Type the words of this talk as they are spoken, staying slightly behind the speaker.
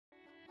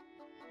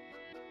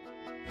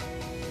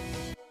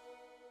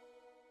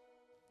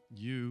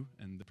you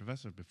and the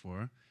professor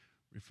before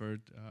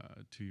referred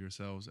to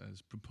yourselves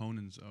as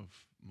proponents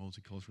of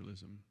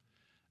multiculturalism.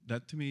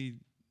 That to me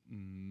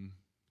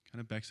kind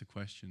of begs the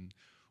question,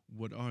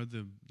 what are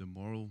the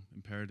moral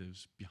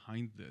imperatives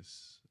behind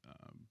this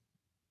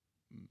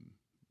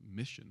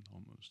mission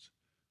almost?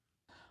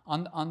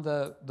 On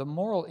the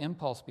moral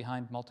impulse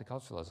behind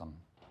multiculturalism,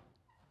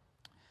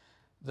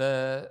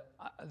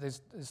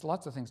 there's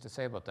lots of things to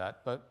say about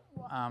that, but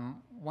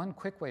one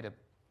quick way to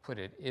put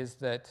it is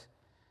that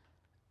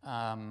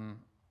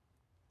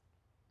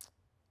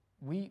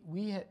we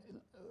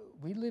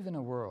live in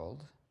a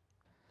world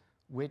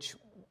which,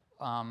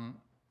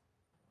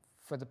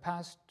 for the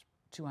past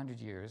 200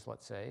 years,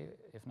 let's say,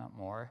 if not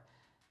more,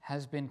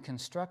 has been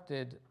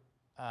constructed,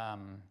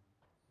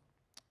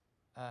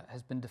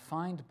 has been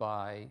defined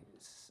by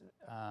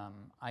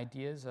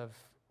ideas of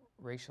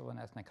racial and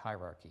ethnic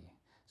hierarchy.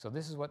 So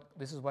this is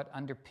what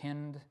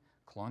underpinned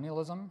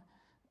colonialism.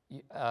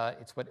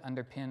 It's what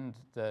underpinned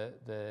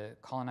the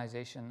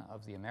colonization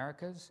of the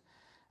Americas.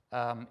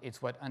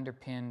 It's what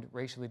underpinned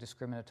racially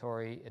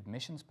discriminatory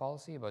admissions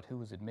policy about who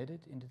was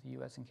admitted into the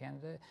US and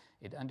Canada.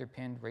 It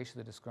underpinned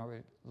racially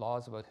discriminatory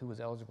laws about who was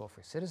eligible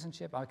for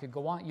citizenship. I could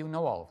go on, you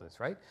know all of this,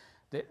 right?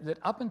 That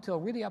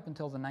really up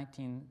until the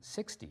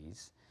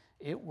 1960s,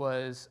 it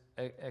was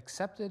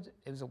accepted,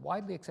 it was a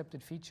widely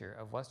accepted feature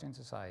of Western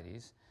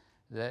societies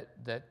that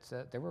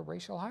there were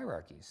racial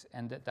hierarchies,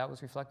 and that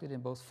was reflected in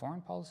both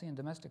foreign policy and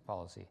domestic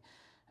policy.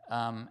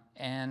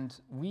 And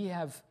we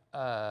have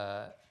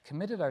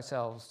committed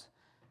ourselves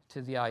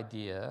to the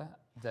idea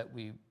that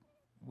we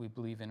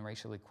believe in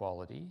racial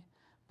equality,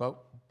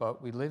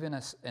 but we live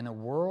in a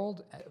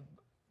world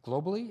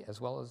globally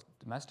as well as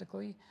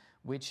domestically,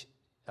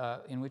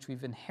 in which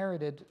we've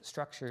inherited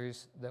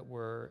structures that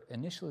were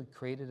initially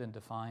created and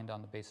defined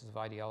on the basis of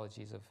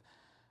ideologies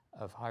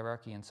of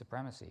hierarchy and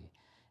supremacy.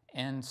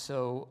 And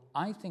so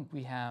I think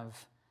we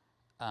have,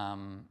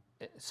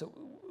 so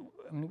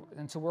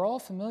we're all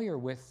familiar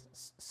with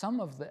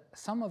some of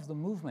the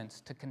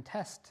movements to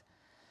contest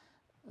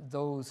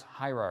those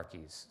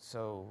hierarchies.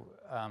 So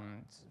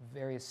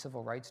various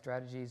civil rights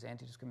strategies,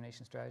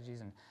 anti-discrimination strategies,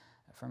 and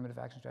affirmative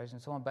action strategies,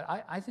 and so on. But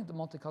I think that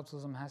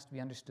multiculturalism has to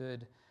be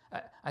understood.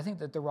 I think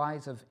that the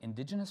rise of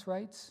indigenous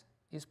rights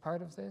is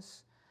part of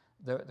this.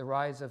 The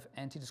rise of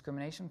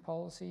anti-discrimination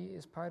policy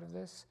is part of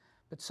this.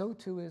 But so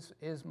too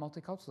is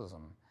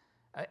multiculturalism.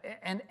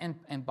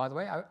 And by the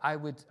way, I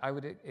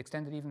would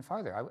extend it even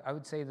farther. I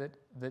would say that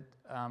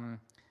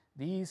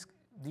these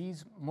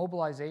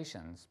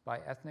mobilizations by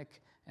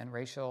ethnic and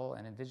racial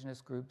and indigenous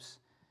groups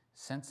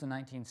since the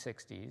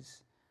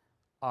 1960s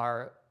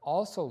are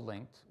also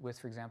linked with,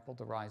 for example,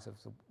 the rise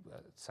of the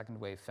second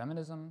wave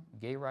feminism,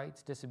 gay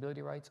rights,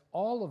 disability rights.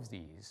 All of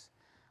these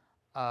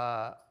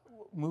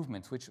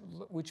movements,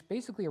 which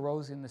basically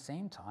arose in the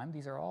same time,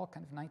 these are all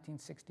kind of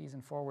 1960s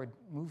and forward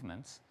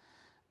movements,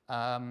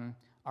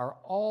 are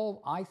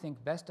all, I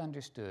think, best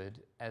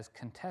understood as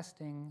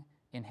contesting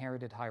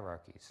inherited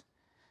hierarchies.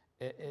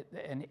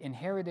 And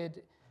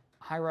inherited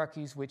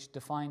hierarchies which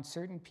define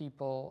certain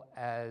people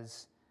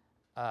as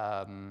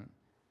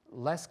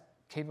less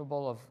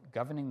capable of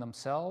governing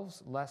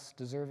themselves, less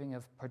deserving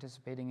of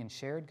participating in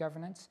shared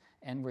governance,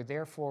 and were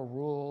therefore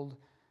ruled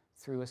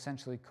through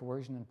essentially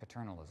coercion and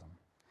paternalism.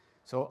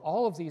 So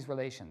all of these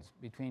relations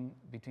between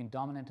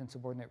dominant and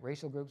subordinate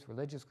racial groups,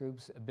 religious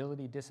groups,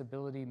 ability,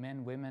 disability,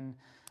 men, women,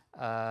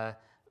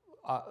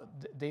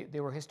 they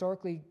were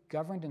historically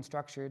governed and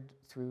structured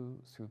through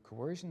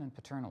coercion and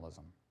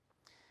paternalism.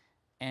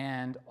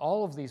 And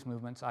all of these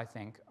movements, I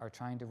think, are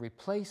trying to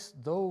replace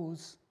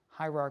those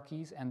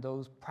hierarchies and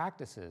those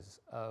practices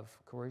of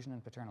coercion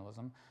and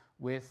paternalism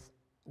with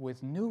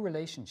new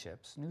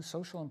relationships, new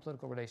social and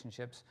political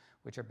relationships,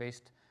 which are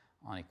based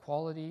on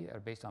equality, are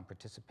based on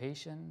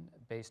participation,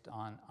 based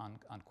on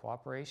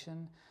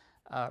cooperation,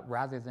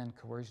 rather than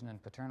coercion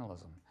and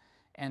paternalism.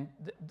 And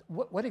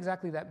what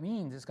exactly that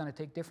means is going to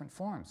take different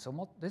forms.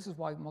 So this is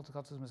why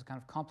multiculturalism is a kind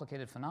of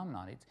complicated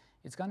phenomenon.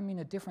 It's going to mean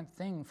a different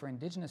thing for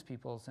indigenous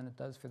peoples than it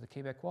does for the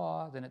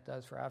Quebecois, than it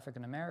does for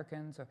African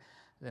Americans, or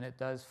than it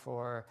does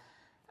for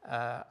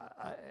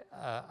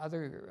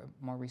other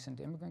more recent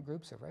immigrant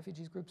groups or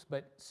refugees groups.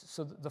 But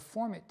so the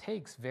form it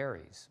takes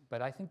varies.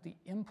 But I think the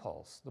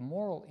impulse, the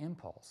moral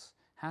impulse,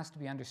 has to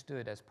be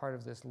understood as part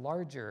of this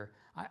larger.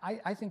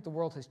 I think the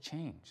world has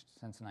changed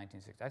since the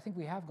 1960s. I think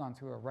we have gone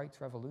through a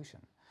rights revolution,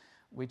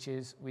 which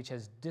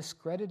has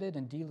discredited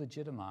and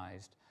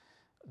delegitimized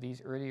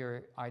these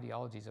earlier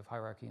ideologies of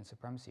hierarchy and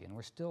supremacy, and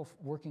we're still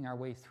working our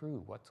way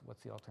through what's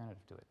the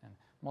alternative to it. And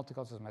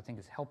multiculturalism, I think,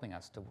 is helping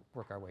us to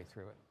work our way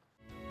through it.